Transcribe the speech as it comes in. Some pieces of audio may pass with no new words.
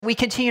we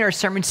continue our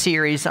sermon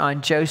series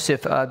on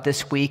Joseph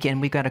this week,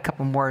 and we've got a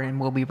couple more, and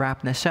we'll be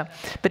wrapping this up.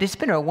 But it's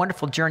been a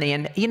wonderful journey.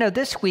 And,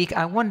 this week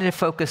I wanted to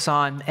focus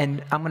on,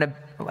 and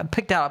I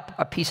picked out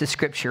a piece of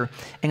scripture,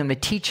 and I'm going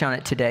to teach on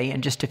it today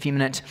in just a few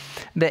minutes.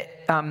 But,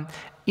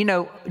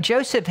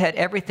 Joseph had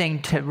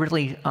everything to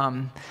really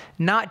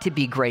not to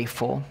be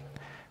grateful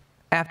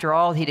after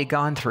all he'd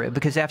gone through,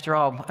 because after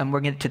all, and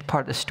we're getting to the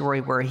part of the story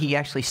where he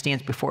actually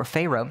stands before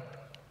Pharaoh.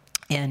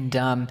 And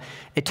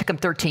it took him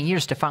 13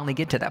 years to finally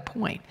get to that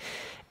point.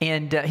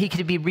 And he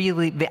could be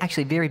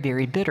actually very,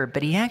 very bitter.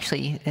 But he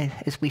actually,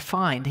 as we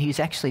find, he's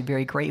actually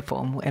very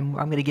grateful. And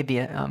I'm going to give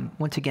you,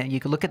 once again, you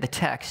can look at the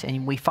text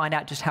and we find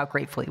out just how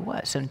grateful he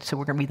was. And so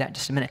we're going to read that in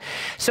just a minute.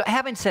 So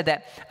having said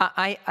that,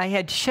 I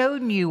had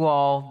shown you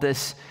all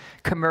this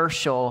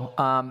commercial,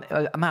 I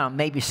don't know,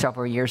 maybe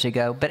several years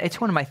ago, but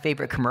it's one of my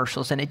favorite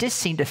commercials, and it just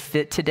seemed to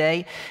fit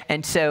today.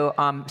 And so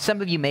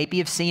some of you maybe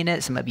have seen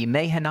it, some of you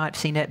may have not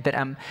seen it, but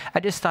I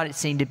just thought it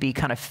seemed to be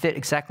kind of fit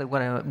exactly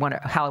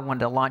how I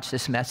wanted to launch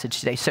this message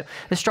today. So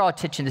let's draw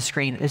attention to the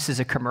screen. This is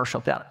a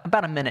commercial,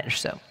 about a minute or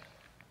so.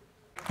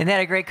 Isn't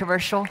that a great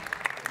commercial?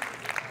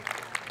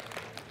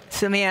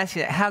 So let me ask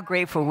you, how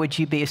grateful would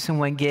you be if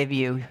someone gave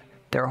you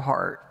their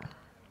heart?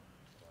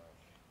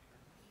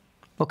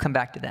 We'll come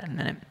back to that in a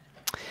minute.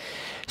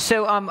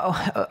 So,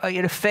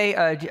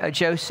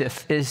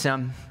 Joseph has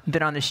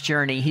been on this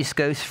journey. He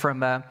goes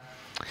from,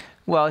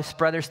 his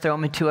brothers throw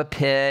him into a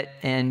pit,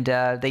 and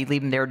they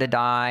leave him there to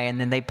die, and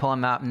then they pull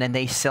him out, and then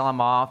they sell him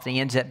off, and he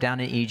ends up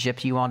down in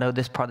Egypt. You all know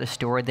this part of the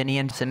story. Then he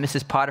ends up,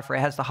 Mrs. Potiphar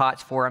has the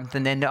hots for him,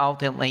 and then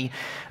ultimately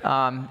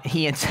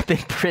he ends up in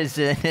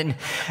prison and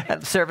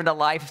serving a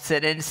life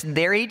sentence, and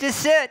there he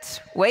just sits,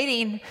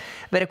 waiting.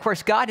 But, of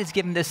course, God has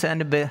given this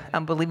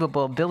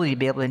unbelievable ability to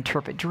be able to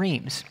interpret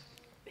dreams.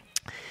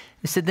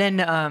 So then,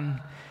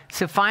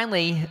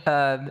 finally,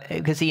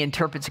 because he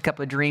interprets a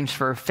couple of dreams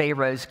for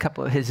Pharaoh's, a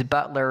couple of his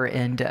butler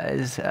and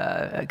his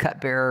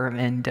cupbearer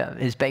and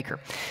his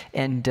baker,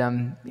 and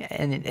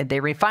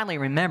they finally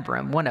remember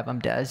him. One of them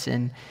does,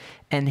 and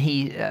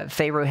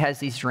Pharaoh has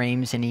these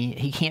dreams, and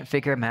he can't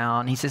figure them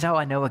out. And he says, "Oh,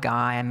 I know a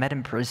guy. I met him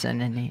in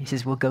prison," and he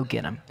says, "We'll go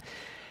get him."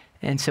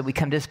 And so we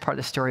come to this part of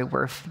the story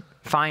where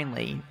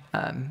finally.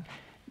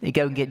 They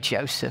go and get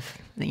Joseph.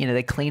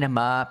 They clean him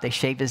up. They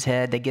shave his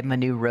head. They give him a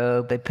new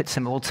robe. They put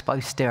some Old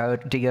Spice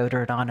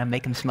deodorant on him,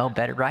 make him smell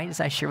better, right? As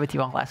I shared with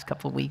you all the last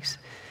couple of weeks.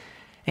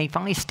 And he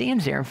finally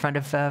stands there in front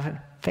of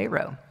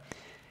Pharaoh.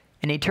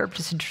 And he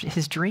interprets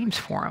his dreams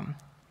for him.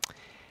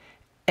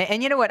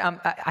 And you know what?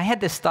 I had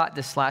this thought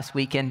this last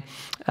week, and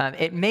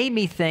it made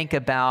me think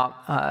about,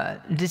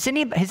 has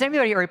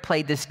anybody already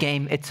played this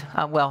game? It's,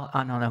 I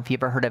don't know if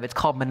you've ever heard of it. It's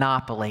called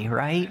Monopoly,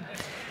 right?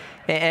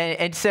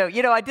 And so,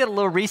 I did a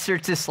little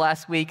research this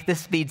last week.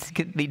 This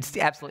means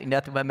absolutely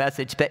nothing my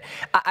message, but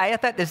I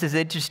thought this is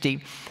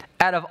interesting.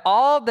 Out of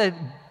all the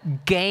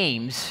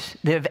games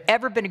that have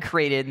ever been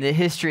created in the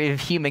history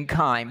of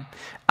humankind,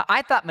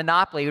 I thought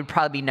Monopoly would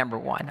probably be number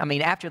one. I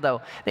mean,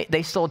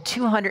 they sold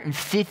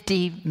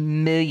 250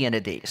 million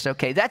of these.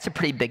 Okay, that's a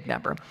pretty big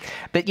number.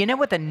 But you know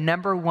what the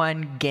number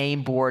one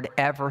game board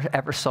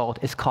ever sold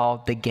is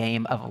called the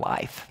Game of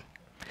Life.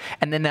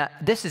 And then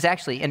this has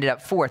actually ended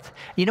up fourth.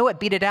 You know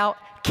what beat it out?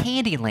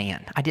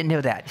 Candyland. I didn't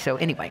know that. So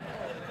anyway.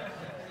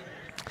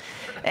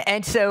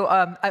 And so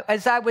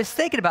as I was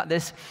thinking about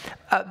this,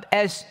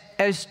 as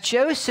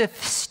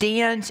Joseph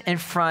stands in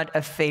front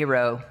of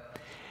Pharaoh,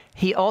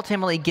 he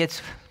ultimately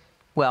gets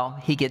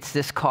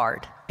this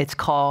card. It's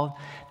called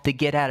the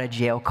get out of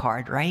jail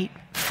card, right?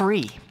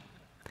 Free.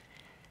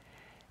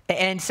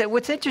 And so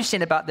what's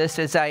interesting about this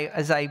is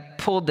as I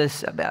pulled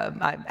this,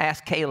 I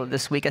asked Kayla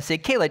this week, I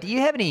said, "Kayla, do you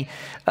have any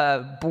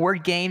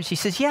board games?" She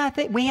says, "Yeah, I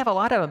think we have a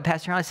lot of them,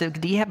 Pastor Ron." I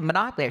said, "Do you have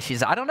Monopoly?" She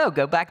says, "I don't know.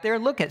 Go back there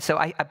and look at it." So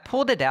I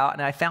pulled it out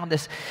and I found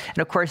this, and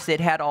of course it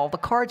had all the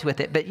cards with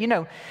it. But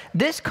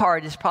this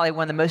card is probably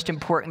one of the most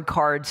important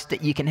cards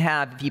that you can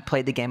have if you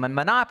play the game of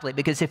Monopoly,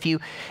 because if you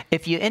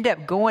end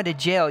up going to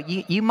jail,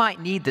 you might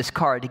need this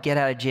card to get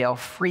out of jail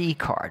free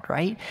card,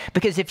 right?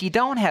 Because if you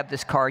don't have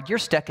this card, you're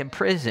stuck in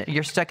prison,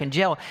 you're stuck in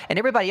jail, and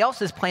everybody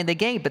else is playing the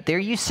game, but there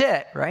you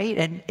sit, right?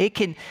 And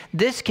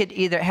this could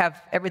either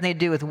have everything to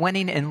do with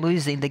winning and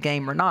losing the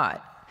game or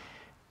not,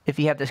 if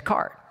you have this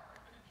card.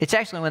 It's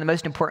actually one of the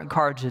most important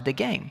cards of the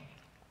game.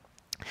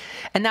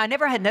 And now I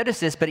never had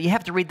noticed this, but you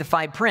have to read the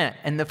fine print.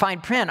 And the fine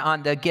print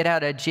on the get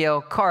out of jail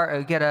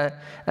card, get out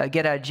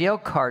of jail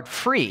card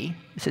free,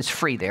 it says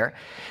free there.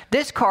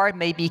 This card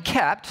may be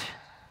kept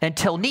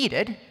until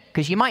needed,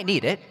 because you might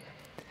need it.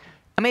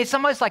 I mean, it's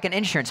almost like an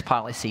insurance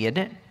policy, isn't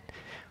it?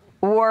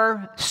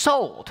 Or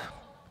sold.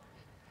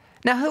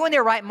 Now, who in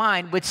their right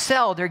mind would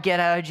sell their get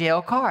out of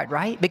jail card,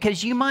 right?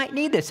 Because you might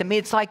need this. I mean,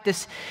 it's like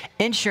this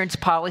insurance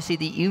policy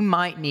that you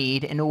might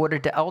need in order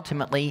to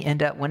ultimately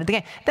end up winning the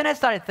game. Then I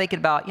started thinking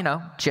about,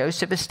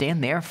 Joseph is standing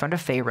there in front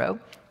of Pharaoh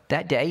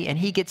that day, and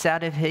he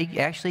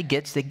actually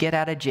gets the get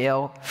out of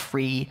jail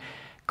free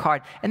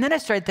card. And then I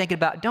started thinking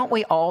about, don't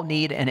we all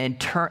need an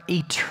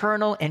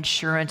eternal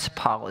insurance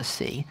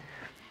policy?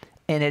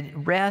 And it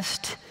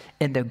rests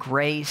in the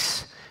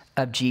grace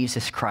of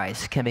Jesus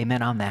Christ. Can we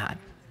amen on that?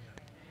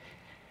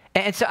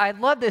 And so I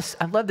love this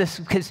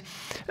because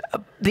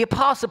the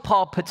Apostle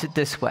Paul puts it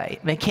this way,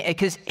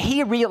 because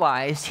he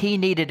realized he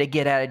needed a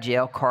get out of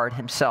jail card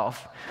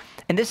himself.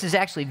 And this is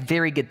actually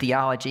very good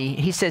theology.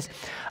 He says,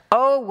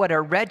 "Oh, what a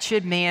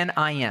wretched man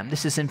I am."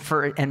 This is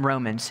in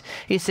Romans.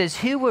 He says,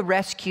 "Who will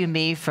rescue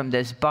me from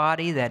this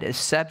body that is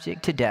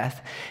subject to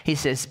death?" He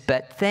says,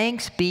 "But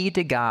thanks be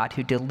to God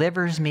who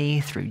delivers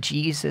me through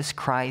Jesus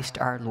Christ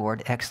our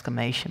Lord!"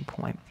 Exclamation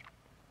point.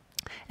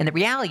 And the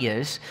reality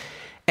is,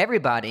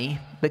 everybody,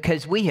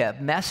 because we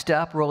have messed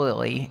up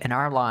royally in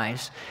our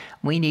lives,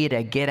 we need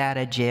a get out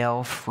of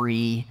jail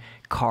free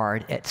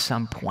card at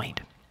some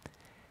point.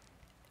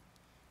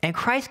 And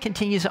Christ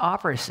continues to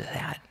offer us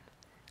that.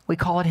 We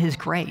call it his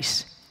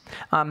grace.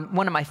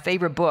 One of my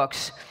favorite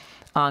books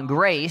on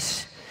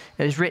grace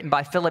is written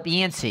by Philip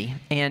Yancey.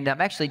 And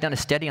I've actually done a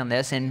study on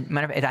this. And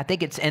I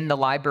think it's in the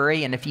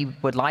library. And if you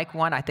would like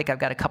one, I think I've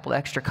got a couple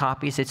extra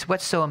copies. It's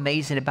What's So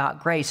Amazing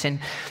About Grace. And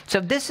so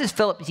this is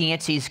Philip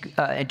Yancey's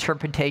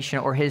interpretation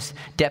or his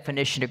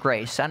definition of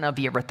grace. I don't know if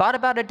you ever thought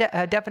about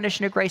a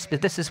definition of grace,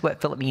 but this is what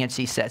Philip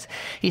Yancey says.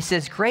 He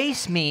says,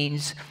 "Grace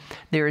means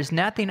there is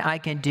nothing I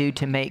can do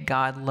to make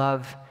God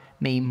love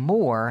me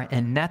more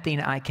and nothing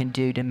I can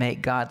do to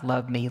make God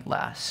love me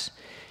less.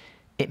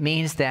 It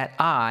means that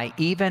I,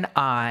 even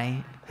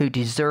I, who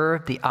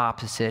deserve the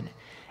opposite,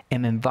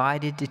 am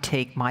invited to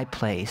take my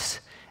place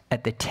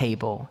at the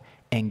table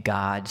in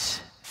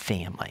God's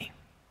family."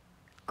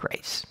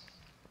 Grace.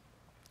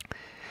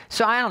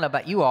 So I don't know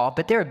about you all,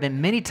 but there have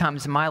been many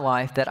times in my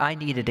life that I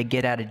needed a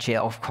get out of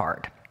jail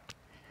card.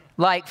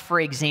 Like, for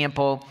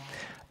example,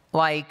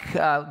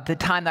 the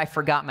time I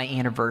forgot my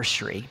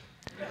anniversary.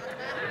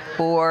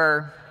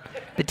 Or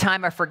the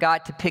time I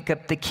forgot to pick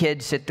up the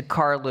kids at the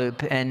car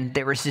loop and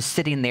they were just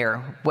sitting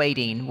there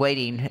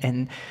waiting.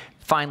 And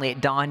finally it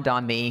dawned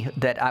on me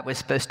that I was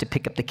supposed to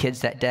pick up the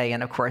kids that day.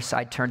 And of course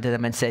I turned to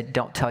them and said,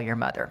 "Don't tell your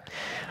mother."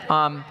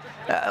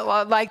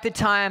 Like the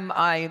time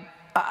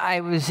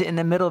I was in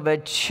the middle of a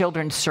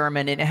children's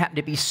sermon and it happened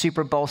to be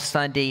Super Bowl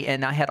Sunday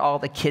and I had all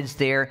the kids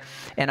there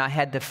and I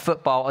had the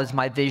football as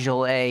my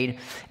visual aid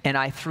and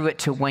I threw it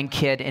to one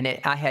kid and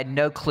I had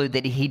no clue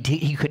that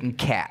he couldn't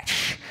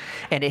catch.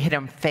 And it hit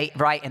him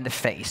right in the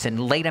face and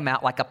laid him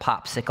out like a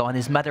popsicle. And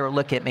his mother would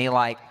look at me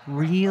like,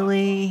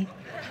 "Really?"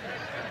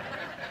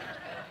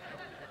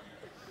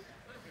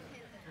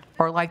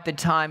 Or like the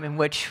time in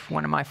which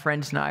one of my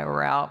friends and I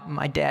were out in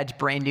my dad's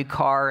brand new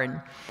car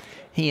and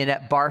he ended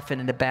up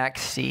barfing in the back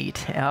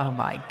seat. Oh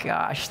my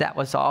gosh, that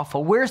was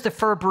awful. Where's the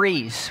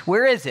Febreze?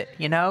 Where is it?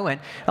 And the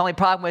only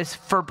problem was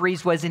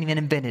Febreze wasn't even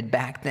invented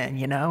back then,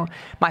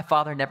 My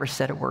father never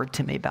said a word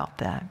to me about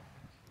that.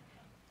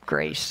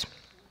 Grace.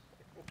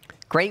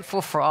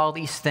 Grateful for all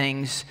these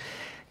things.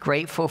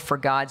 Grateful for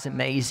God's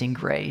amazing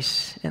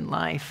grace in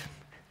life.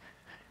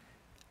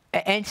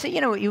 And so,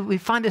 we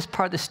find this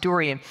part of the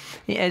story. And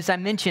as I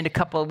mentioned a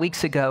couple of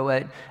weeks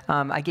ago,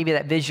 I gave you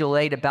that visual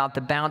aid about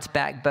the bounce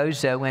back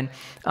bozo. And,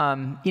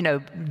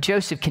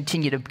 Joseph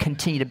continued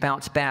to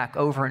bounce back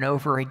over and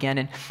over again.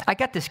 And I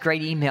got this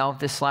great email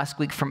this last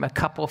week from a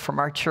couple from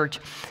our church.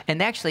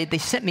 And actually, they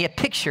sent me a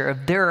picture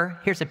of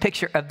here's a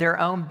picture of their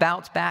own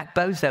bounce back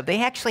bozo.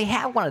 They actually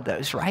have one of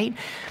those, right?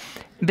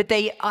 But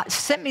they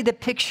sent me the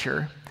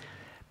picture,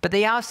 but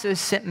they also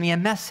sent me a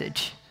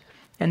message.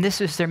 And this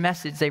was their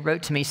message. They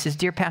wrote to me. He says,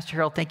 "Dear Pastor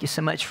Harold, thank you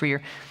so much for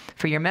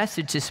your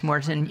message this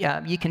morning.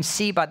 And you can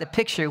see by the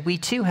picture, we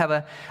too have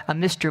a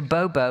Mr.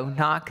 Bobo,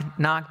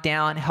 knock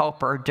down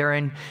helper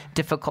during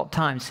difficult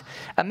times.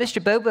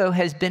 Mr. Bobo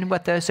has been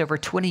with us over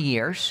 20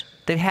 years.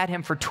 They've had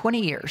him for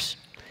 20 years.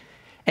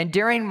 And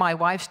during my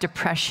wife's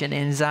depression,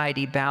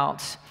 anxiety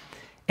bouts,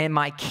 and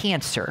my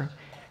cancer,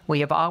 we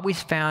have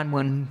always found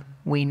when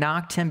we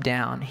knocked him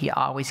down, he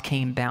always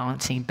came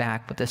bouncing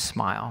back with a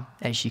smile,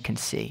 as you can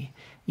see.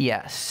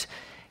 Yes,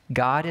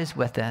 God is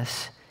with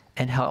us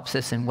and helps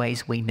us in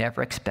ways we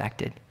never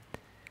expected.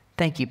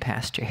 Thank you,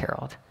 Pastor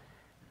Harold,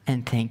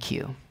 and thank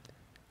you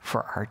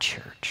for our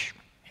church."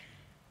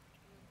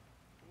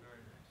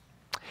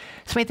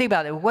 So when you think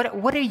about it,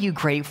 what are you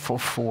grateful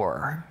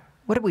for?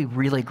 What are we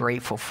really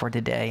grateful for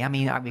today? I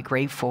mean, are we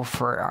grateful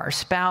for our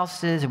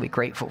spouses? Are we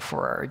grateful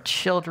for our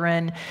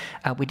children?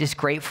 Are we just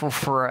grateful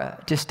for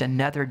just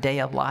another day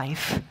of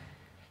life?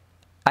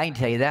 I can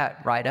tell you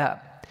that right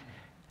up.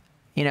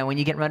 When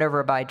you get run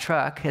over by a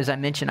truck, as I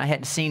mentioned, I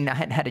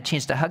hadn't had a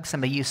chance to hug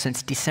some of you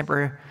since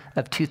December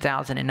of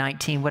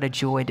 2019. What a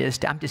joy it is.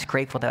 I'm just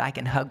grateful that I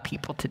can hug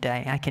people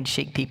today. I can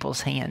shake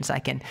people's hands. I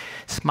can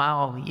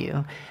smile at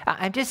you.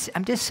 I'm just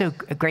so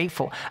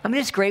grateful. I'm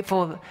just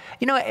grateful.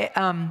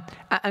 I'm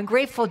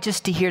grateful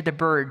just to hear the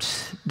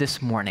birds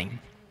this morning.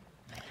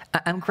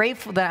 I'm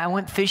grateful that I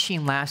went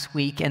fishing last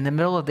week in the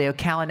middle of the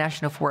Ocala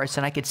National Forest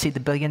and I could see the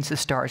billions of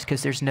stars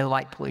because there's no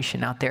light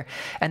pollution out there.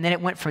 And then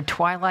it went from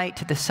twilight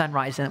to the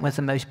sunrise and it was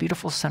the most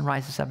beautiful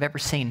sunrises I've ever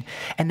seen.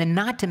 And then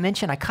not to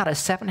mention I caught a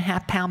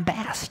 7.5-pound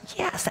bass.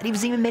 Yes, that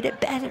even made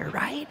it better,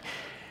 right?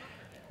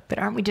 But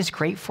aren't we just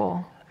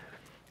grateful?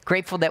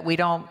 Grateful that we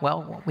don't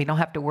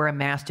have to wear a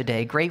mask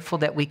today. Grateful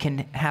that we can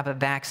have a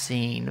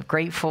vaccine.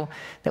 Grateful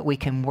that we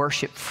can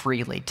worship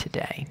freely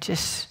today.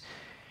 Just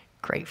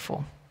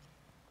grateful.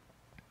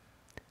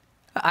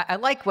 I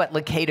like what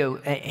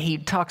Lucado, he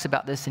talks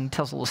about this and he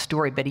tells a little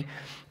story, but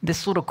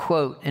this little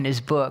quote in his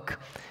book,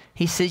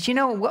 he says, you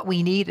know, what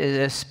we need is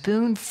a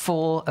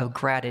spoonful of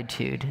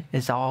gratitude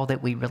is all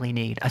that we really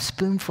need. A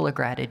spoonful of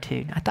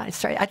gratitude.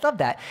 I love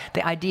that,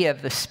 the idea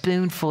of the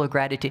spoonful of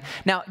gratitude.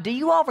 Now, do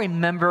you all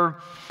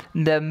remember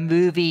the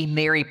movie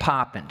Mary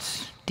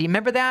Poppins? Do you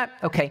remember that?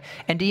 Okay.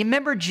 And do you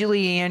remember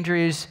Julie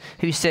Andrews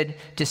who said,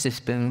 just a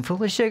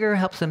spoonful of sugar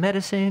helps the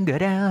medicine go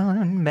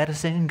down,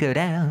 medicine go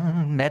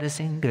down,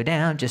 medicine go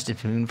down. Just a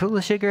spoonful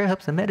of sugar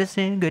helps the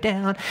medicine go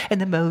down in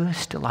the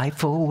most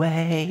delightful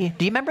way.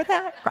 Do you remember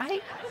that?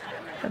 Right?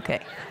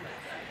 Okay.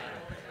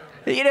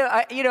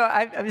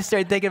 I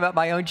started thinking about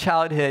my own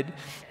childhood.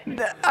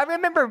 I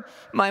remember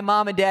my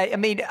mom and dad. I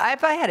mean,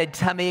 if I had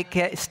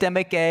a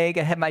stomach ache,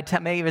 I had my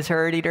tummy was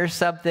hurting or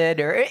something,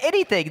 or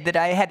anything that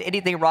I had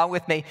anything wrong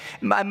with me,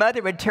 my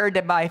mother would turn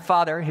to my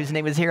father, whose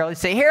name was Harold, and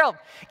say, Harold,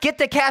 get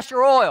the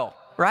castor oil,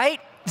 right?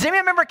 Does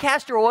anyone remember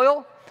castor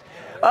oil?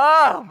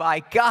 Oh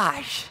my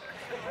gosh.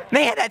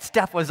 Man, that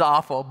stuff was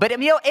awful. But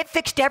it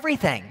fixed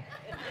everything.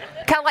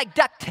 Kind of like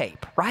duct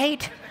tape,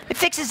 right? It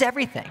fixes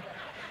everything.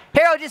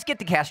 Harold, just get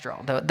the castor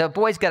oil. The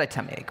boy's got a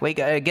tummy ache. We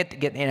gotta get.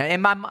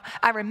 And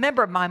I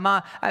remember my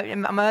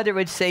mother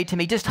would say to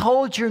me, "Just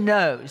hold your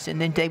nose,"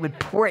 and then they would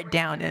pour it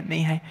down at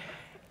me.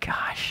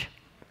 Gosh.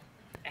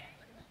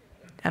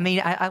 I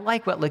mean, I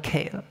like what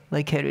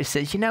Lucado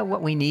says. You know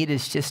what we need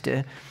is just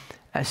a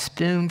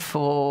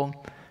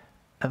spoonful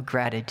of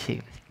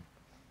gratitude.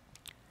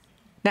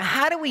 Now,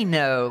 how do we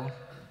know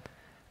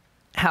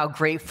how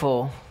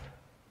grateful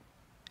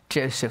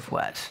Joseph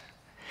was?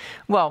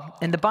 Well,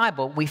 in the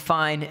Bible, we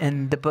find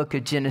in the book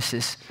of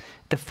Genesis,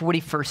 the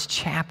 41st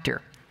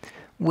chapter,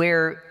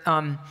 where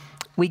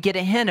we get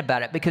a hint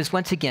about it. Because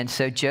once again,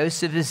 so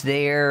Joseph is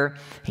there.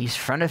 He's in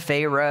front of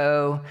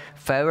Pharaoh.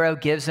 Pharaoh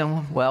gives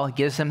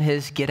him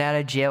his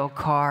get-out-of-jail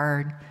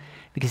card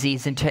because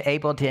he's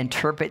able to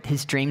interpret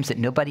his dreams that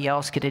nobody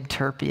else could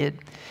interpret.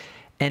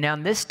 And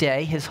on this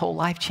day, his whole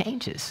life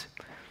changes.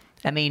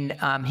 I mean,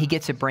 he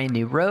gets a brand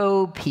new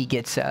robe. He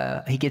gets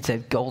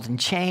a golden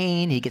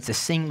chain. He gets a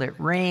signet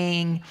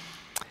ring,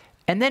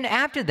 and then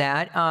after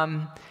that,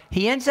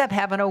 he ends up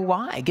having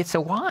gets a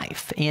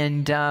wife,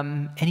 and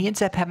he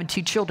ends up having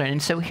 2 children.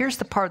 And so here's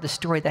the part of the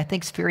story that I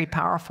think is very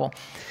powerful.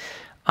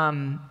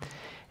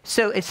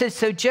 So it says,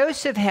 so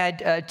Joseph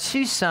had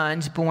 2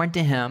 sons born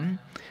to him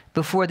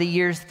before the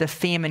years the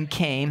famine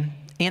came.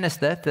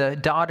 Aniseth, the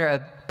daughter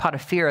of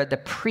Potiphera, the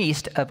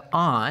priest of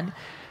On,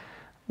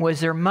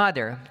 was their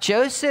mother.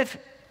 Joseph,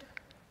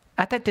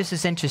 I thought this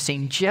is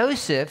interesting.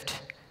 Joseph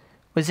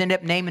ended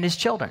up naming his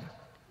children.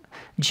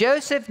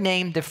 Joseph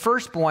named the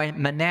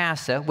firstborn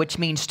Manasseh, which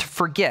means to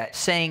forget,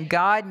 saying,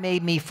 God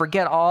made me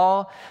forget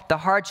all the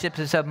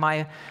hardships of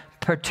my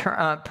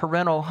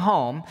parental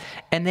home.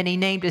 And then he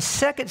named his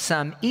second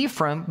son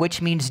Ephraim,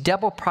 which means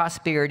double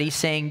prosperity,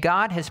 saying,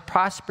 God has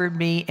prospered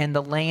me in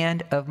the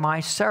land of my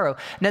sorrow.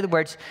 In other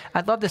words,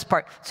 I love this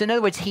part. So in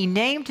other words, he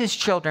named his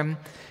children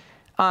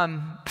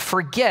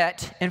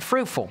forget and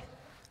fruitful.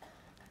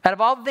 Out of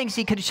all the things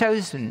he could have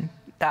chosen,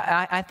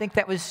 I think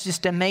that was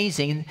just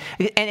amazing.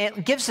 And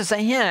it gives us a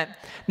hint.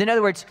 In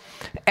other words,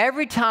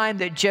 every time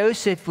that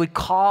Joseph would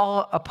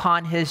call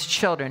upon his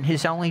children,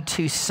 his only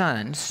 2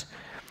 sons,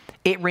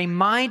 it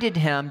reminded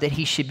him that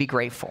he should be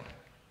grateful.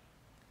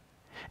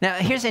 Now,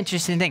 here's the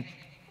interesting thing.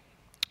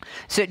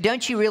 So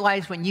don't you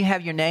realize when you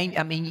have your name,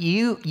 I mean,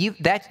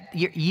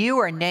 you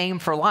are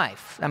named for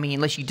life. I mean,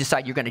 unless you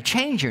decide you're going to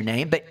change your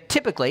name, but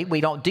typically we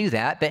don't do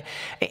that. But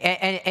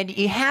and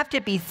you have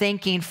to be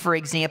thinking, for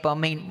example, I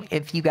mean,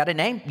 if you got a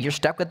name, you're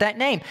stuck with that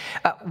name.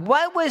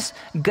 What was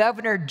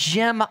Governor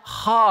Jim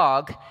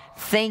Hogg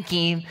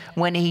thinking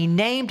when he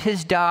named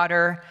his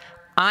daughter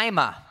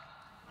Ima?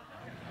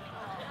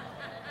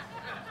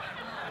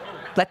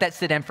 Let that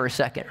sit in for a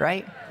second,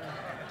 right?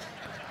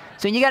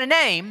 So when you got a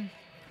name,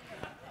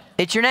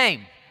 it's your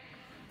name.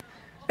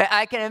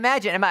 I can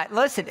imagine.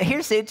 Listen,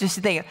 here's the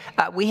interesting thing.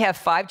 We have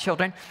 5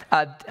 children.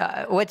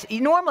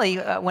 Normally,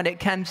 when it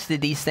comes to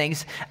these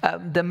things,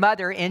 the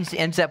mother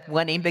ends up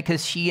winning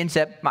because she ends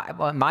up,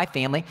 my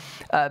family,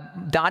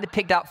 Donna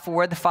picked out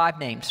 4 of the 5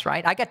 names,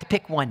 right? I got to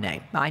pick 1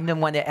 name. I'm the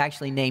one that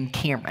actually named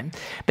Cameron,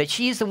 but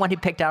she's the one who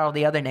picked out all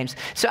the other names.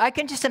 So I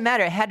can just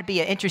imagine it had to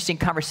be an interesting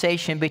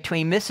conversation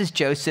between Mrs.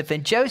 Joseph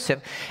and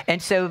Joseph. And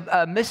so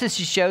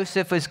Mrs.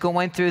 Joseph was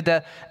going through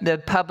the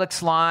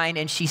Publix line,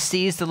 and she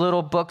sees the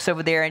little books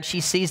over there, and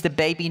she sees the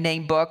baby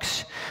name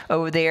books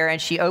over there,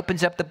 and she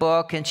opens up the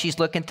book and she's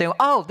looking through,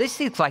 oh, this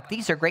looks like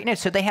these are great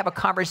names. So they have a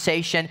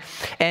conversation,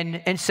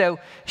 and so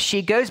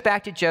she goes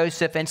back to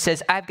Joseph and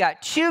says, I've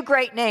got 2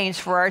 great names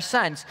for our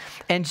sons.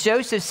 And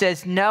Joseph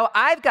says, no,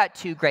 I've got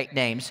 2 great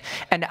names,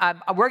 and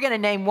we're going to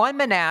name one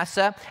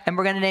Manasseh and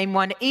we're going to name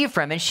one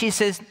Ephraim. And she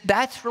says,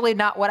 that's really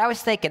not what I was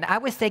thinking. I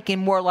was thinking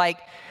more like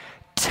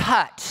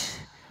Tut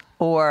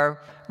or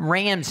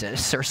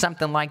Ramses or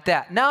something like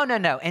that. No.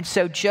 And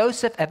so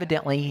Joseph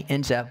evidently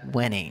ends up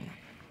winning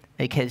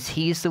because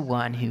he's the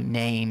one who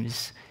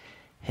names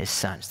his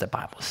sons, the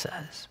Bible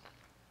says.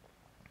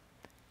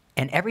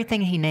 And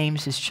everything he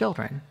names his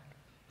children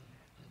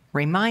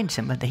reminds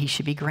him that he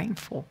should be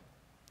grateful.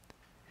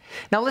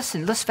 Now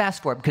listen, let's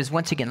fast forward because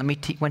once again,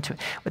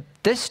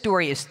 this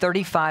story is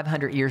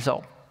 3,500 years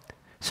old.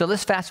 So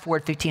let's fast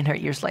forward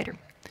 1,500 years later.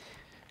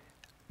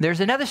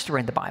 There's another story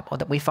in the Bible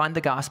that we find in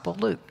the Gospel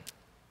of Luke.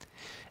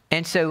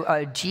 And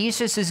so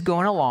Jesus is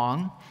going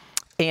along,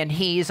 and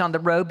he's on the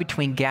road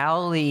between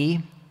Galilee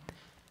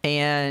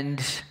and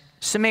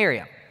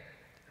Samaria.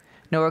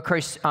 Now, of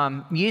course,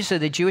 usually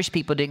the Jewish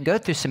people didn't go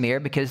through Samaria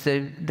because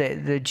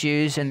the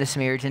Jews and the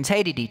Samaritans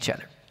hated each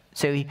other.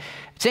 So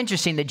it's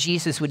interesting that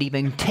Jesus would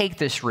even take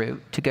this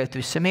route to go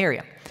through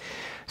Samaria.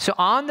 So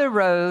on the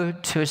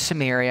road to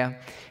Samaria,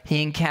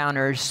 he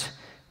encounters,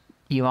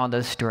 you all know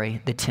the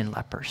story, the 10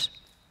 lepers.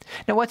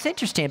 Now, what's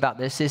interesting about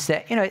this is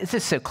that, this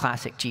is so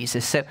classic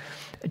Jesus. So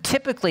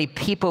typically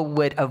people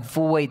would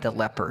avoid the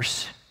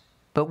lepers.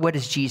 But what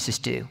does Jesus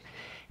do?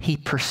 He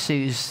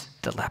pursues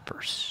the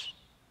lepers.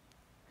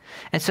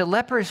 And so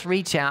lepers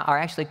reach out, or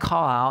actually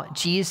call out,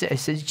 Jesus, it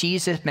says,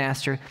 Jesus,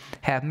 Master,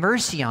 have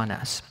mercy on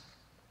us.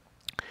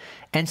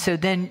 And so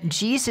then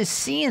Jesus,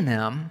 seeing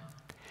them,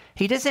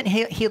 he doesn't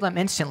heal them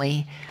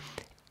instantly.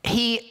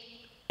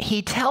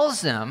 He tells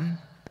them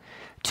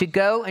to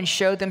go and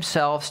show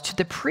themselves to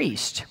the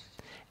priest.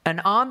 And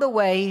on the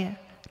way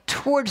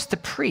towards the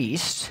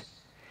priest,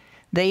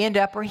 they end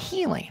up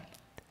healing.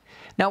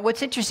 Now,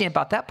 what's interesting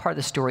about that part of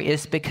the story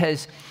is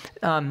because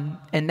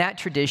in that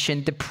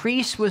tradition, the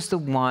priest was the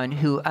one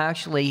who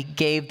actually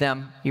gave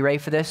them, you ready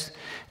for this?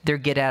 Their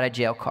get out of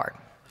jail card.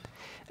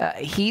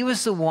 He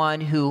was the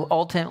one who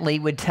ultimately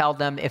would tell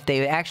them if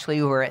they actually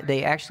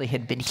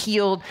had been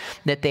healed,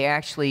 that they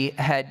actually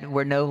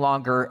were no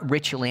longer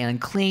ritually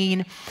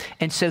unclean.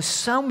 And so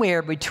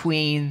somewhere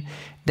between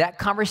that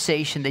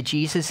conversation that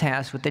Jesus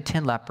has with the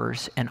 10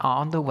 lepers and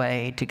on the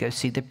way to go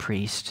see the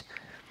priest,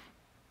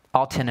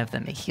 all 10 of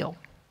them are healed.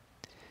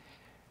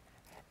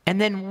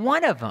 And then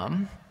one of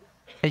them,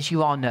 as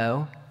you all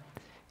know,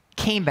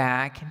 came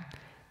back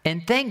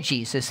and thanked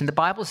Jesus. And the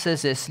Bible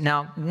says this.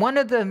 Now, one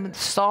of them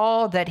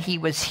saw that he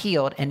was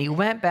healed, and he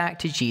went back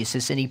to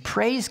Jesus, and he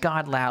praised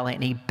God loudly,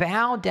 and he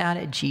bowed down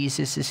at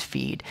Jesus'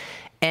 feet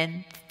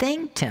and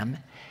thanked him.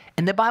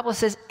 And the Bible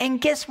says,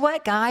 and guess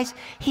what, guys?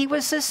 He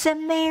was a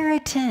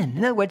Samaritan. In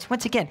other words,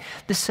 once again,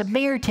 the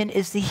Samaritan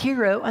is the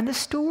hero in the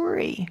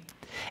story.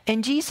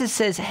 And Jesus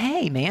says,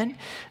 hey, man,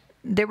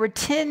 there were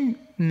 10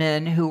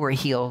 men who were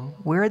healed.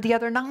 Where are the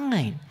other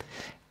 9?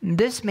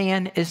 This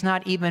man is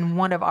not even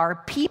one of our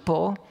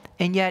people,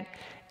 and yet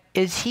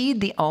is he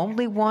the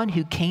only one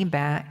who came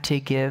back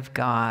to give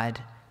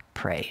God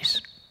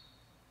praise?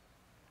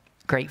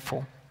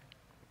 Grateful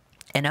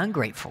and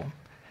ungrateful.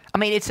 I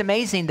mean, it's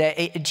amazing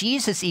that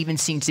Jesus even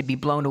seems to be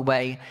blown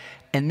away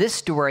in this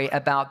story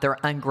about their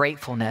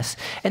ungratefulness.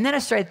 And then I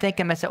started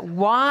thinking to myself,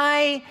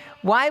 why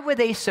were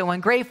they so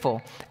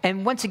ungrateful?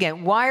 And once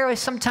again,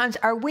 sometimes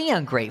are we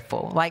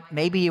ungrateful? Like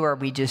maybe are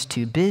we just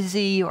too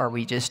busy? Are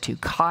we just too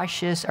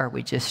cautious? Are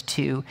we just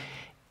too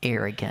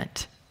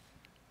arrogant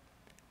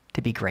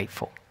to be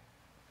grateful?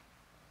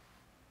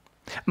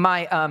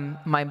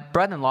 My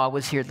brother-in-law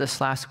was here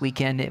this last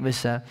weekend. It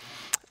was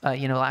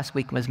last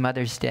week was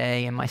Mother's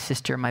Day, and my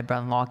sister and my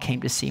brother-in-law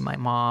came to see my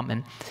mom,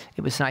 and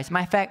it was nice.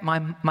 Matter of fact,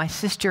 my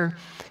sister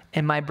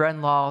and my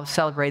brother-in-law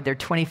celebrated their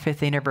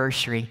 25th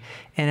anniversary,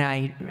 and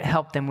I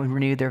helped them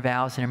renew their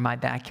vows in my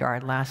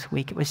backyard last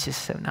week. It was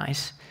just so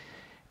nice.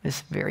 It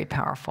was very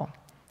powerful.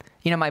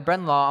 My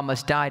brother-in-law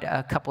almost died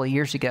a couple of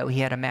years ago. He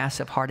had a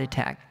massive heart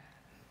attack,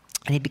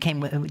 and he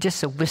became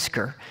just a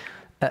whisker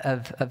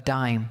of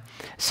dying.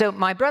 So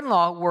my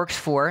brother-in-law works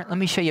for, let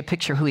me show you a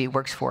picture of who he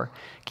works for.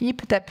 Can you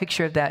put that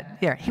picture of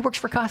that there? He works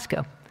for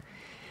Costco.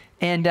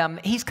 And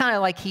he's kind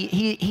of like,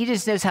 he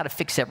just knows how to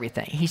fix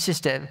everything. He's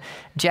just a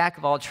jack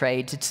of all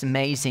trades. It's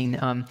amazing,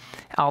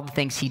 all the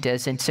things he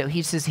does. And so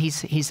he's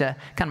a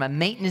kind of a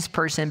maintenance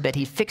person, but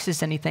he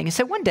fixes anything. And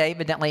so one day,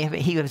 evidently,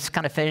 he was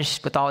kind of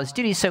finished with all his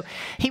duties. So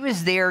he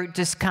was there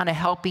just kind of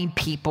helping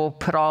people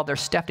put all their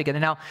stuff together.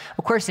 Now,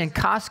 of course, in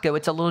Costco,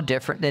 it's a little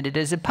different than it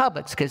is in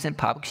Publix, because in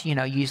Publix,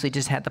 usually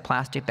just have the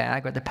plastic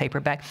bag or the paper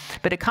bag.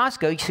 But at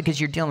Costco,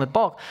 because you're dealing with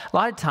bulk, a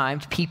lot of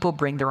times people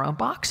bring their own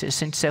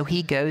boxes. And so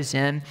he goes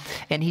in,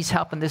 and he's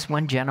helping this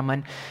one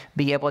gentleman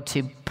be able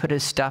to put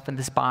his stuff in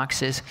these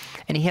boxes.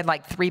 And he had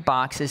like 3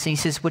 boxes. And he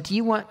says, well, do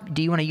you want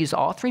to use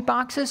all 3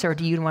 boxes, or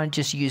do you want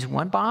to just use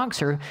one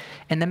box?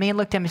 And the man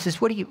looked at him and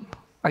says,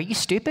 are you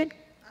stupid?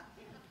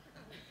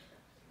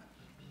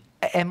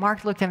 And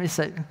Mark looked at him and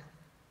said,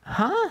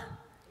 huh?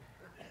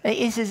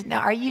 He says, no,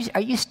 are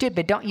you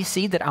stupid? Don't you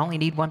see that I only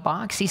need 1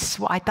 box? He says,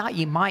 well, I thought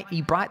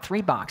you brought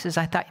 3 boxes.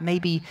 I thought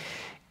maybe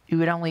you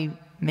would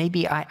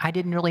I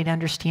didn't really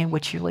understand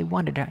what you really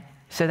wanted.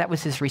 So that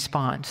was his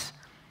response.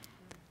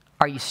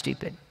 Are you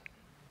stupid?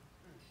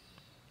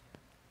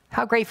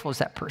 How grateful is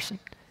that person?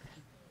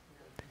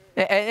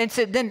 And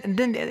so then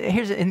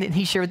and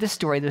he shared this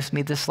story with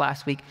me this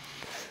last week.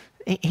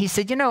 He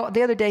said,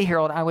 the other day,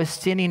 Harold, I was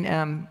standing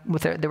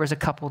there was a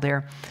couple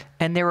there,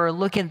 and they were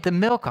looking at the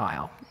milk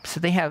aisle. So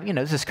they have,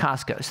 this is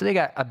Costco. So they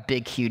got a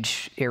big,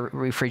 huge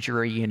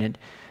refrigerator unit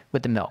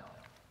with the milk.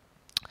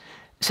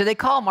 So they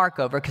call Mark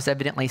over because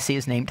evidently see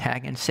his name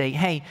tag and say,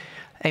 hey,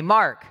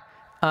 Mark,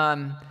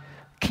 can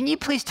you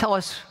please tell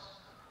us,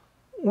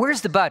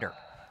 where's the butter?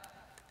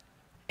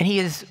 And he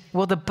is,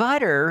 well, the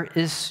butter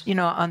is,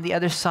 on the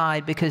other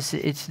side because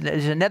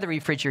there's another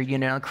refrigerator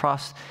unit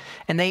across.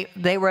 And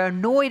they were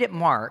annoyed at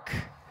Mark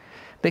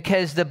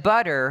because the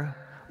butter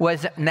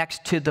was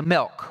next to the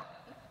milk.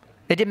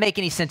 It didn't make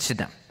any sense to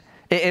them.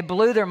 It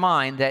blew their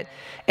mind that,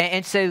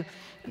 and so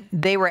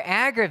they were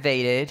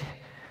aggravated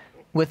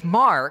with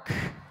Mark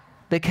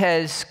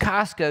because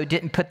Costco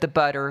didn't put the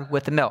butter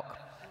with the milk.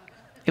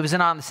 It was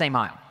not on the same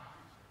aisle.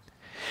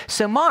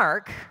 So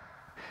Mark,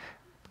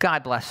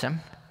 God bless him,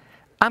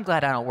 I'm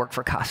glad I don't work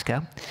for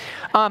Costco,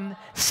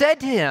 said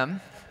to him,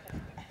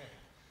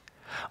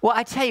 well,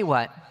 I tell you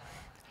what,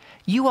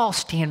 you all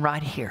stand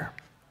right here,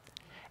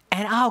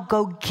 and I'll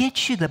go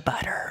get you the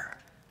butter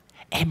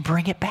and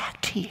bring it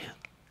back to you.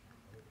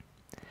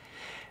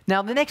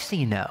 Now, the next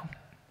thing you know,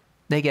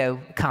 they go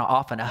kind of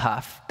off in a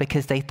huff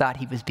because they thought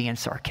he was being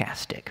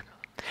sarcastic.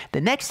 The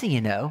next thing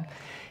you know,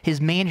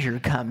 his manager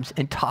comes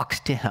and talks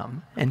to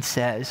him and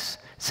says,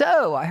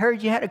 so I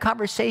heard you had a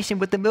conversation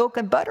with the milk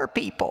and butter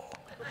people.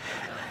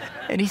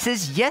 And he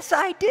says, yes,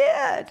 I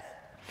did.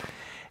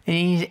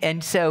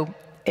 And so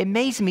it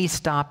makes me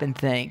stop and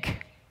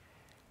think,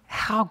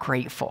 how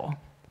grateful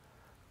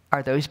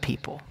are those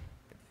people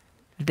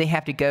that they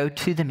have to go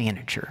to the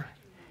manager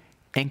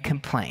and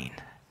complain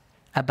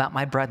about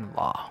my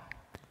brother-in-law,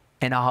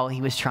 and all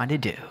he was trying to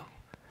do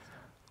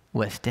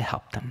was to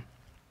help them.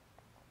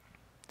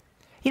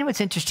 What's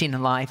interesting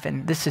in life,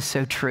 and this is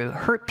so true,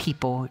 hurt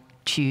people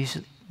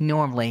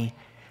traditionally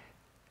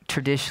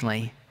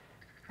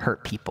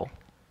hurt people.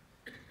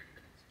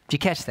 Did you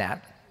catch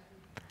that?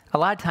 A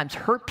lot of times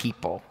hurt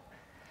people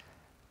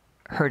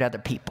hurt other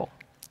people.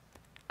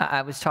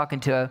 I was talking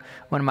to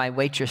one of my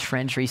waitress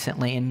friends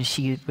recently, and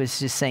she was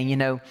just saying,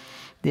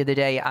 the other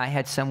day I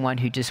had someone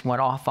who just went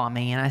off on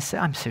me, and I said,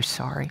 I'm so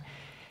sorry.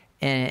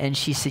 And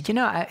she said,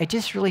 it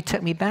just really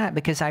took me back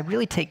because I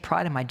really take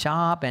pride in my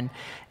job, and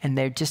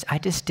I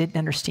just didn't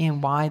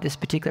understand why this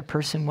particular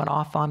person went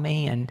off on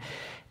me. And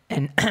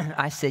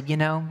I said,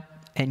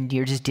 and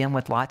you're just dealing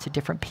with lots of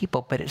different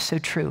people, but it's so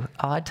true.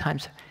 A lot of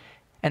times.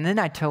 And then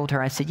I told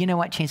her, I said,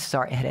 what? Chances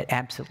are it had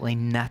absolutely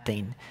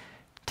nothing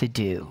to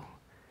do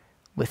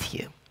with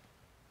you.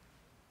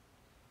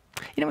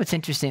 What's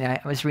interesting?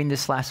 I was reading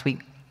this last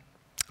week.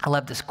 I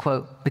love this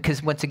quote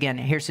because, once again,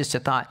 here's just a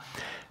thought.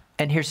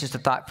 And here's just a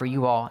thought for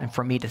you all and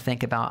for me to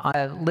think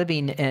about.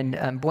 Living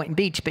in Boynton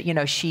Beach,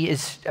 but, she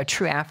is a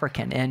true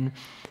African.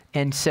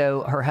 And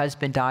so her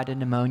husband died of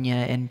pneumonia,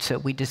 and so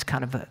we just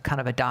kind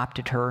of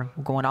adopted her,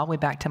 going all the way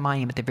back to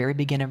Miami at the very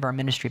beginning of our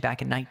ministry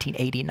back in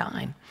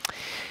 1989.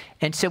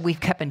 And so we've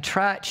kept in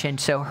touch, and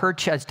so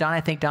as I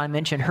think Don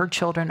mentioned, her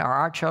children are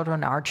our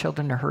children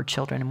are her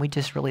children, and we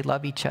just really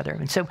love each other.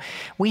 And so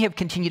we have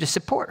continued to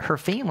support her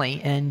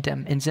family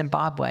in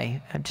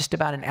Zimbabwe, just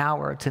about an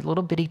hour. It's a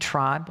little bitty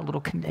tribe, a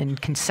little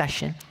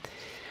concession.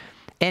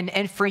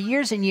 And for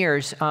years and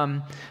years,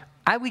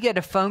 I would get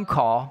a phone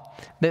call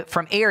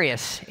from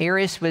Arius.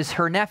 Arius was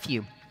her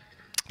nephew.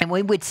 And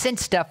we would send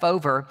stuff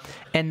over,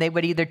 and they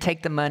would either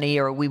take the money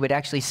or we would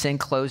actually send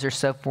clothes or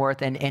so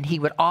forth, and he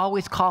would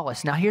always call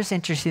us. Now, here's the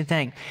interesting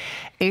thing.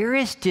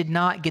 Arius did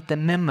not get the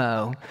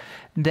memo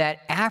that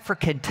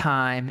African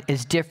time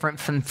is different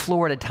from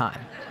Florida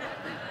time.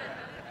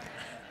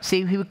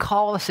 See, he would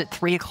call us at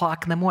 3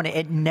 o'clock in the morning.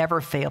 It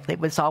never failed. It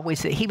was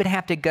always, he would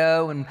have to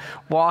go and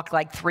walk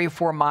like 3 or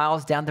 4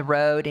 miles down the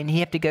road, and he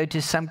had to go to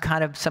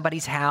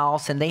somebody's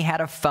house, and they had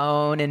a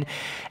phone, and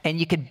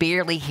you could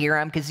barely hear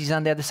him because he's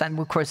on the other side. And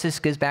of course, this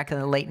goes back in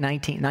the late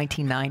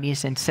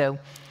 1990s, and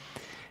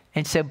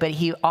so, but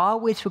he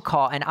always would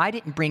call, and I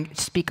didn't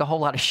speak a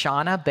whole lot of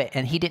Shona,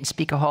 and he didn't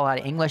speak a whole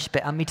lot of English,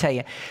 but let me tell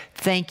you,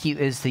 thank you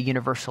is the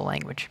universal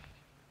language.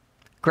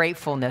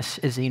 Gratefulness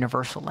is the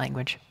universal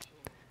language.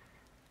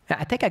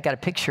 I think I got a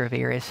picture of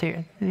Arius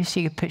here. Let me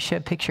see a picture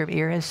of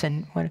Arius,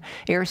 and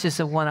Arius is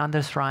the one on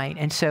this right.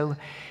 And so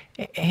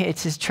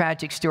it's his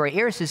tragic story.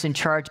 Arius is in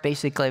charge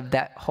basically of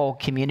that whole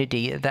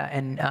community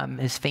and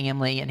his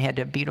family, and he had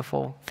a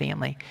beautiful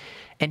family.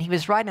 And he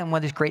was riding on one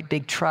of those great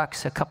big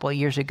trucks a couple of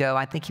years ago.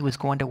 I think he was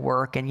going to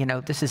work, and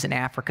this is in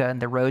Africa,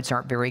 and the roads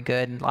aren't very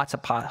good, and lots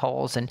of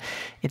potholes, and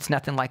it's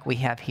nothing like we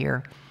have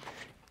here.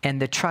 And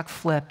the truck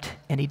flipped,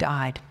 and he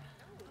died.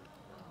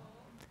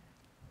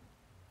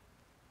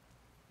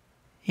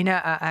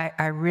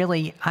 I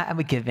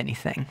would give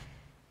anything.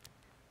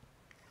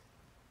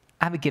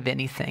 I would give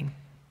anything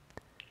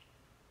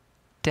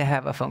to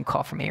have a phone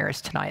call from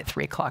Arius tonight at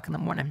 3 o'clock in the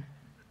morning.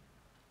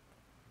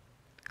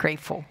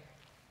 Grateful.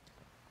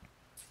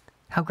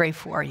 How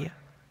grateful are you?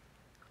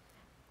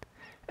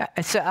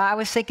 So I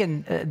was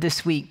thinking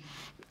this week,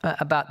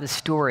 about the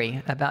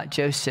story about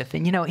Joseph.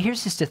 And,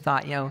 here's just a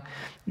thought,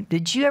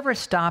 did you ever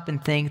stop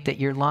and think that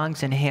your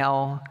lungs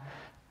inhale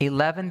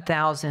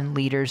 11,000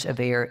 liters of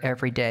air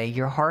every day?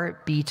 Your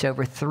heart beats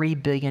over 3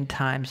 billion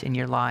times in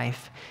your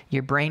life.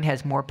 Your brain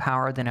has more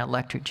power than an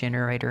electric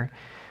generator.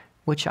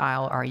 Which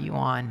aisle are you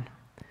on?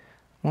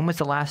 When was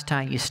the last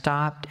time you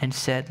stopped and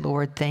said,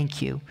 Lord,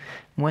 thank you?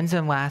 When's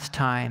the last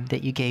time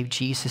that you gave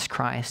Jesus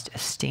Christ a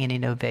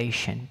standing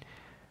ovation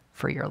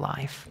for your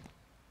life?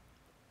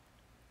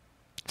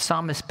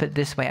 Psalmist put it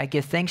this way: I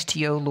give thanks to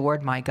you, O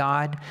Lord, my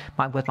God,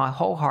 with my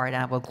whole heart,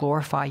 and I will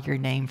glorify your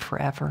name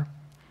forever.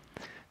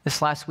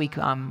 This last week,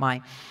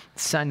 my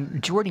son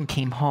Jordan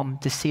came home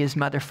to see his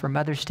mother for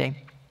Mother's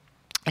Day,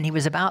 and he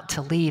was about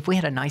to leave. We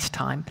had a nice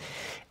time,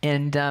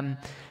 and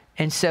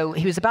so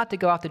he was about to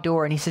go out the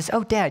door, and he says,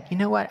 "Oh, Dad, you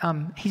know what?"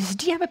 He says,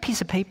 "Do you have a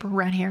piece of paper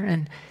around here?"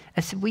 And I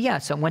said, "Well, yeah."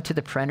 So I went to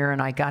the printer,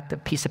 and I got the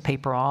piece of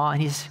paper all,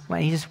 and he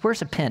says,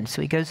 "Where's a pen?"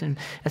 So he goes, and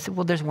I said,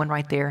 "Well, there's one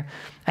right there."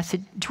 I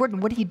said, "Jordan,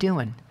 what are you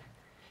doing?"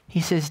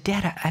 He says,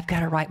 "Dad, I've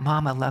got to write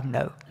Mom a love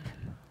note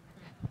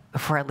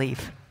before I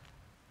leave."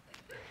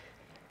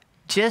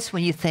 Just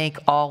when you think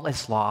all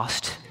is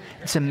lost,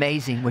 it's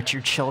amazing what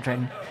your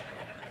children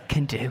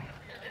can do.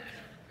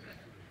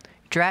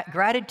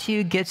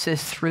 Gratitude gets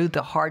us through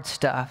the hard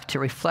stuff. To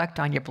reflect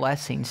on your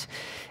blessings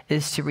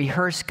is to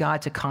rehearse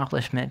God's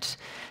accomplishments.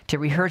 To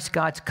rehearse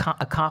God's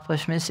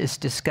accomplishments is to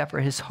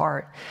discover his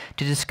heart.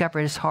 To discover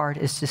his heart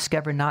is to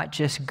discover not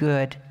just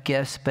good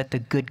gifts, but the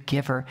good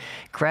giver.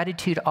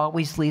 Gratitude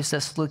always leaves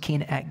us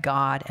looking at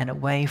God and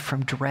away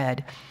from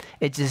dread.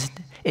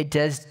 It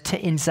does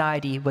to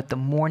anxiety what the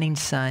morning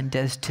sun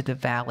does to the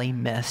valley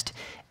mist.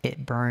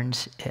 It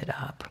burns it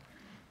up.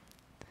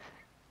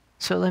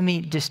 So let me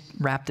just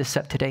wrap this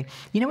up today.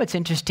 You know what's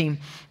interesting?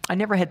 I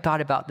never had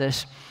thought about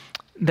this,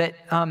 but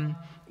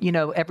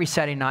every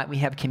Saturday night we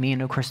have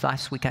communion. Of course,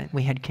 last week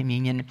we had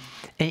communion,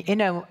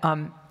 and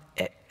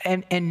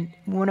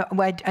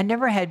I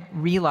never had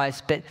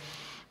realized, but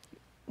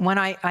when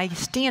I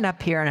stand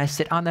up here and I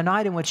said, on the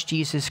night in which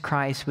Jesus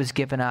Christ was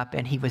given up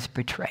and he was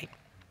betrayed,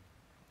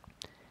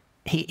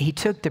 he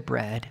took the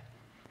bread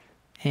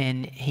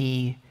and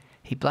he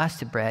blessed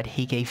the bread.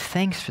 He gave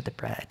thanks for the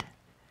bread.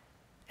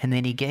 And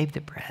then he gave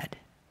the bread.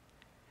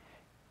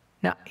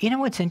 Now, you know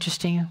what's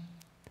interesting?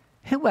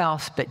 Who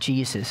else but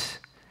Jesus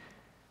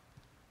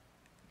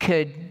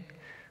could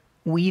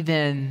weave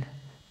in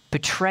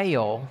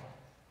betrayal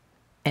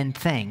and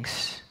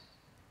thanks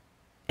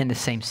in the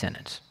same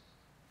sentence?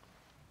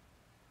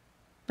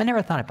 I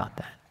never thought about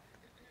that.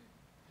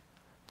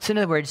 So in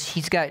other words,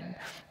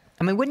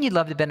 wouldn't you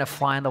love to have been a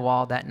fly on the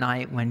wall that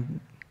night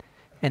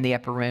in the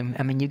upper room?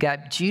 You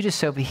got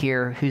Judas over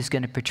here who's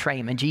going to betray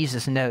him, and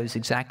Jesus knows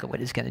exactly what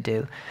he's going to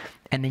do.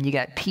 And then you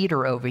got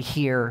Peter over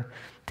here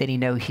that he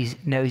knows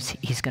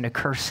he's going to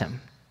curse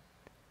him.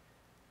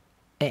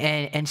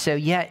 And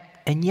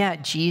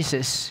yet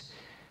Jesus,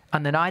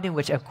 on the night in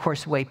which, of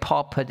course, the way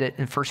Paul put it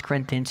in 1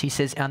 Corinthians, he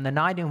says, on the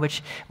night in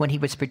which, when he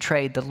was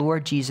betrayed, the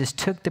Lord Jesus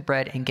took the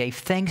bread and gave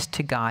thanks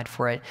to God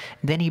for it.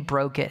 And then he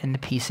broke it into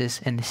pieces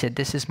and said,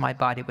 "This is my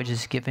body, which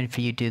is given for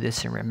you. Do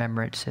this in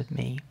remembrance of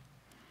me."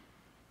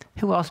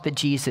 Who else but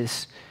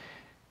Jesus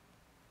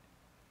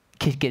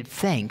could give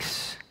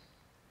thanks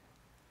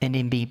and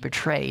then be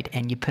betrayed?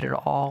 And you put it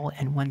all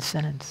in one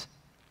sentence.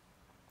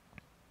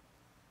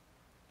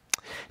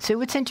 So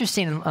what's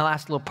interesting in the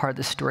last little part of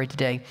the story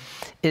today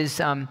is,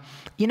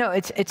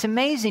 it's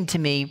amazing to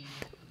me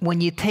when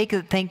you think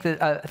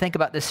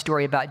about this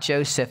story about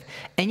Joseph.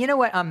 And you know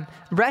what?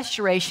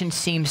 Restoration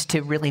seems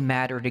to really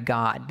matter to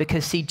God,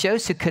 because see,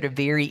 Joseph could have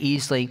very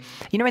easily,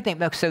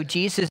 so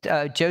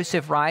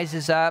Joseph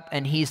rises up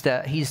and he's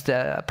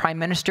the prime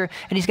minister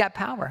and he's got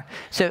power.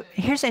 So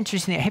here's the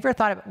interesting thing. Have you ever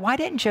thought about, why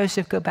didn't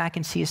Joseph go back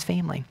and see his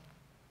family?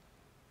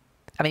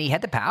 He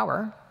had the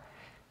power.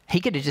 He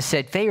could have just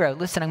said, "Pharaoh,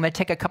 listen, I'm going to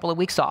take a couple of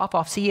weeks off.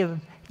 I'll see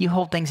you. You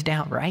hold things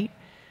down," right?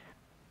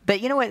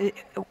 But you know what?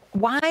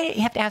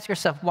 You have to ask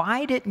yourself,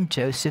 why didn't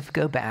Joseph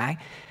go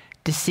back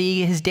to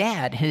see his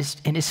dad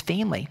and his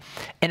family?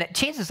 And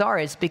chances are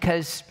it's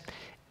because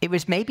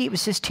maybe it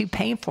was just too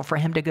painful for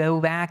him to go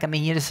back.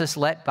 You just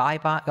let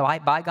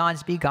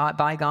bygones be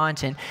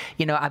bygones. And,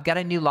 I've got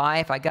a new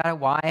life. I got a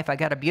wife. I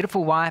got a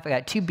beautiful wife. I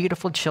got 2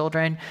 beautiful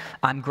children.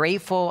 I'm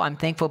grateful. I'm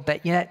thankful.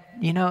 But yet,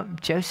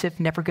 Joseph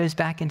never goes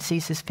back and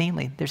sees his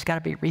family. There's got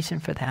to be a reason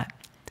for that.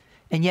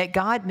 And yet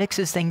God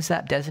mixes things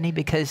up, doesn't he?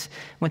 Because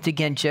once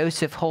again,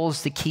 Joseph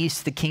holds the keys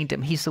to the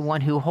kingdom. He's the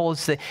one who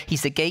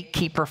he's the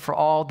gatekeeper for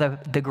all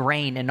the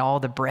grain and all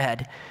the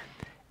bread.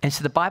 And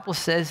so the Bible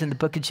says in the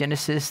book of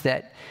Genesis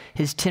that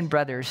his 10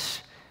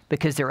 brothers,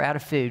 because they're out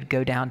of food,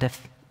 go down to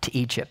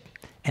Egypt.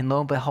 And lo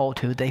and behold,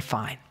 who they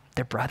find?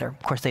 Their brother.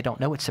 Of course, they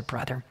don't know it's their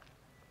brother.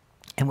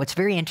 And what's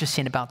very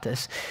interesting about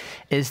this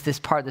is this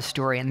part of the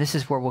story, and this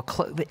is where we'll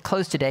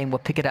close today, and we'll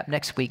pick it up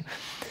next week.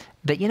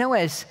 But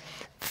as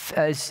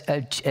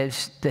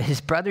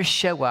his brothers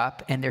show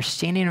up and they're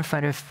standing in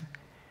front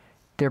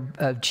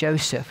of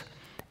Joseph,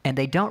 And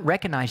they don't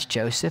recognize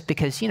Joseph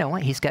because, you know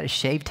what, he's got a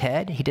shaved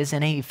head. He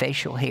doesn't have any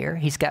facial hair.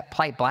 He's got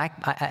black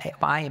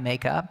eye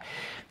makeup.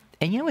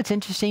 And you know what's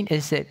interesting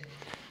is that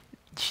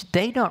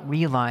they don't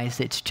realize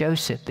it's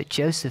Joseph, but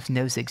Joseph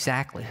knows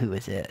exactly who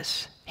it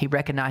is. He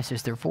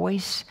recognizes their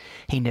voice.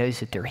 He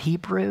knows that they're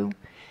Hebrew.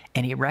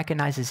 And he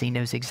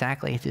knows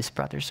exactly who his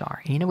brothers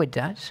are. And you know what it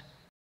does?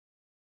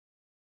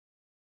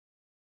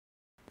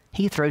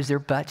 He throws their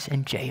butts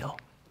in jail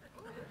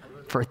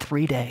for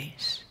 3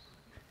 days.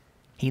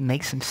 He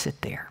makes them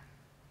sit there.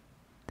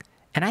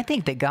 And I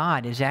think that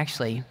God is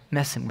actually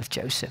messing with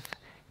Joseph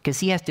because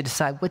he has to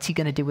decide what's he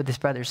going to do with his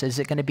brothers. Is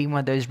it going to be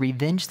one of those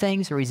revenge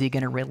things or is he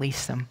going to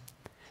release them?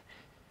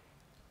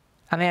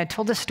 I mean, I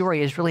told this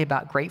story is really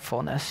about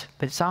gratefulness,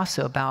 but it's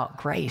also about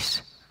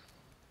grace.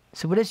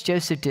 So what does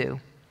Joseph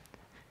do?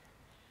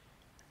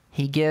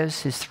 He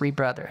gives his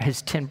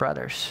 10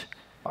 brothers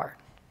art.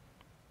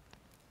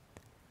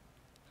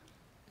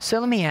 So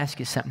let me ask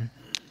you something.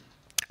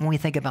 When we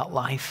think about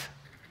life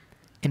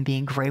and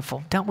being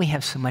grateful, don't we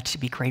have so much to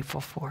be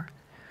grateful for?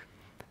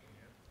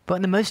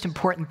 But the most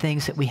important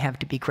things that we have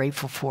to be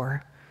grateful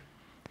for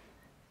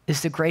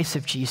is the grace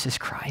of Jesus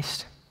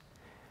Christ.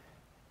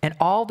 And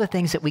all the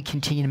things that we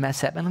continue to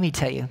mess up. And let me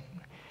tell you,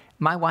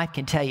 my wife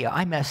can tell you,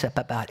 I mess up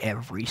about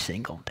every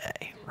single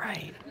day,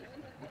 right?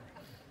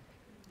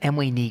 And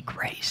we need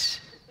grace.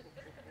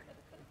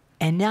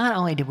 And not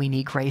only do we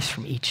need grace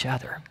from each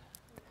other,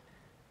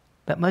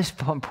 but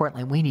most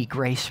importantly, we need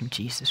grace from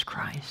Jesus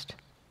Christ.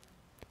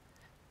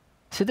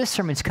 So this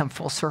sermon's come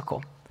full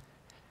circle.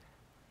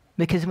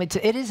 Because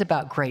it is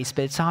about grace,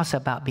 but it's also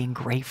about being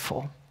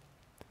grateful.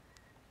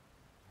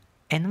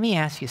 And let me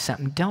ask you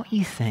something. Don't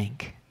you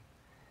think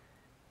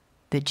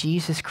that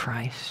Jesus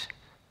Christ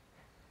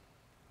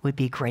would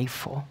be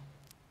grateful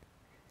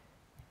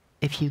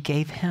if you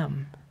gave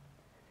him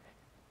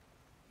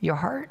your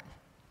heart?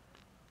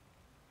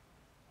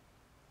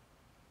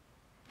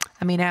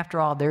 I mean, after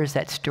all, there's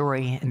that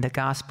story in the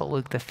Gospel,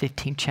 Luke, the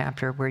 15th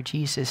chapter, where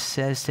Jesus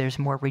says there's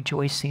more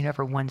rejoicing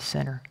over one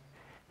sinner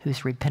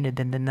who's repented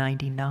than the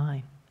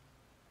 99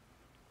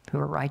 who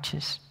are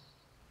righteous.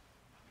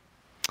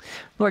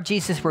 Lord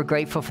Jesus, we're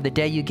grateful for the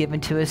day you've given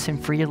to us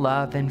and for your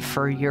love and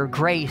for your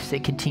grace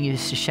that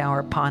continues to shower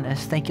upon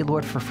us. Thank you,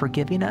 Lord, for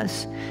forgiving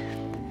us.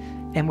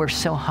 And we're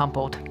so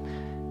humbled.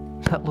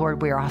 But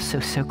Lord, we are also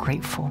so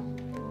grateful.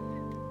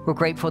 We're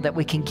grateful that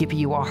we can give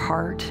you our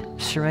heart,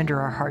 surrender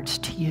our hearts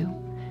to you.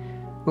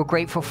 We're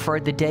grateful for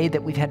the day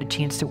that we've had a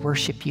chance to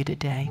worship you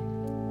today.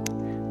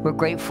 We're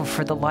grateful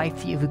for the life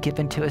that you've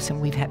given to us,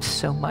 and we've had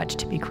so much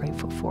to be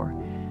grateful for.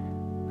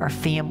 Our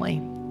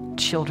family,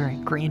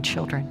 children,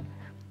 grandchildren,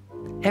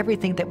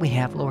 everything that we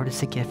have, Lord,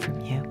 is a gift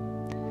from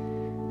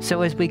you.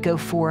 So as we go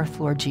forth,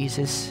 Lord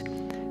Jesus,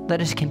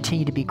 let us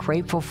continue to be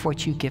grateful for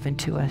what you've given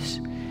to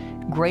us,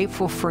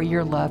 grateful for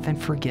your love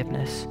and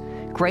forgiveness,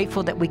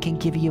 grateful that we can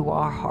give you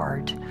our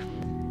heart,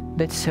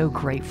 but so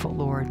grateful,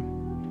 Lord,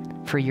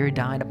 for your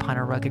dying upon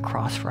a rugged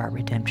cross for our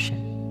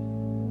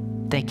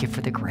redemption. Thank you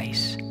for the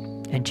grace.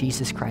 In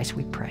Jesus Christ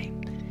we pray.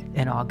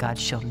 And all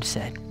God's children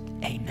said,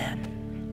 amen.